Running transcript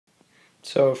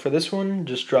So for this one,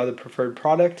 just draw the preferred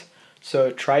product.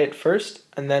 So try it first,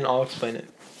 and then I'll explain it.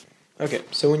 Okay,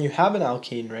 so when you have an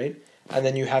alkene, right, and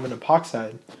then you have an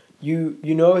epoxide, you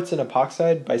know it's an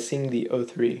epoxide by seeing the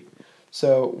O3.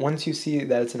 So once you see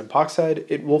that it's an epoxide,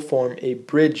 it will form a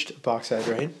bridged epoxide,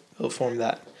 right? It'll form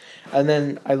that. And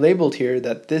then I labeled here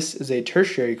that this is a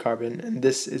tertiary carbon and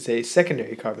this is a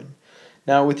secondary carbon.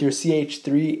 Now with your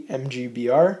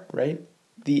CH3MgBr, right,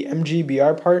 the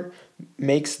MgBr part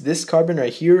makes this carbon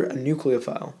right here a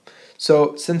nucleophile.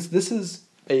 So since this is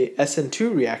a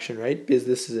SN2 reaction, right, because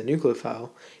this is a nucleophile,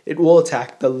 it will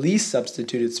attack the least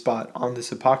substituted spot on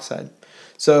this epoxide.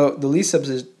 So the least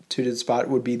substituted spot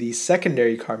would be the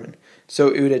secondary carbon. So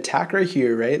it would attack right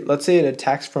here, right? Let's say it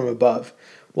attacks from above.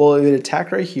 Well, it would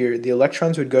attack right here, the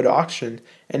electrons would go to oxygen,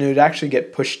 and it would actually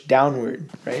get pushed downward,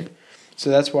 right? So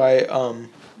that's why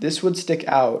this would stick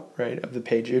out, right, of the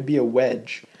page. It would be a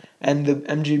wedge, and the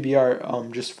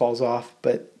MgBr just falls off,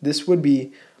 but this would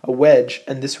be a wedge,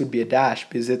 and this would be a dash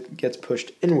because it gets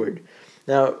pushed inward.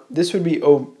 Now, this would be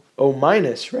O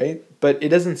minus, right? But it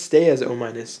doesn't stay as O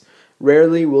minus.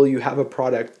 Rarely will you have a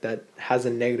product that has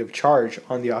a negative charge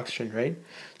on the oxygen, right?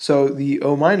 So the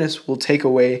O minus will take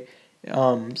away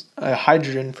a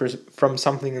hydrogen from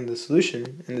something in the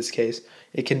solution. In this case,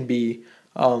 it can be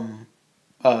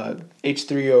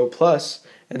H3O plus,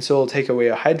 and so it'll take away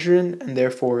a hydrogen, and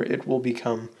therefore it will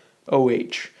become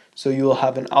OH. So you will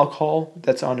have an alcohol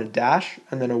that's on a dash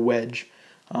and then a wedge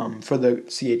for the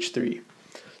CH3.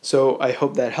 So I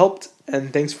hope that helped,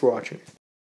 and thanks for watching.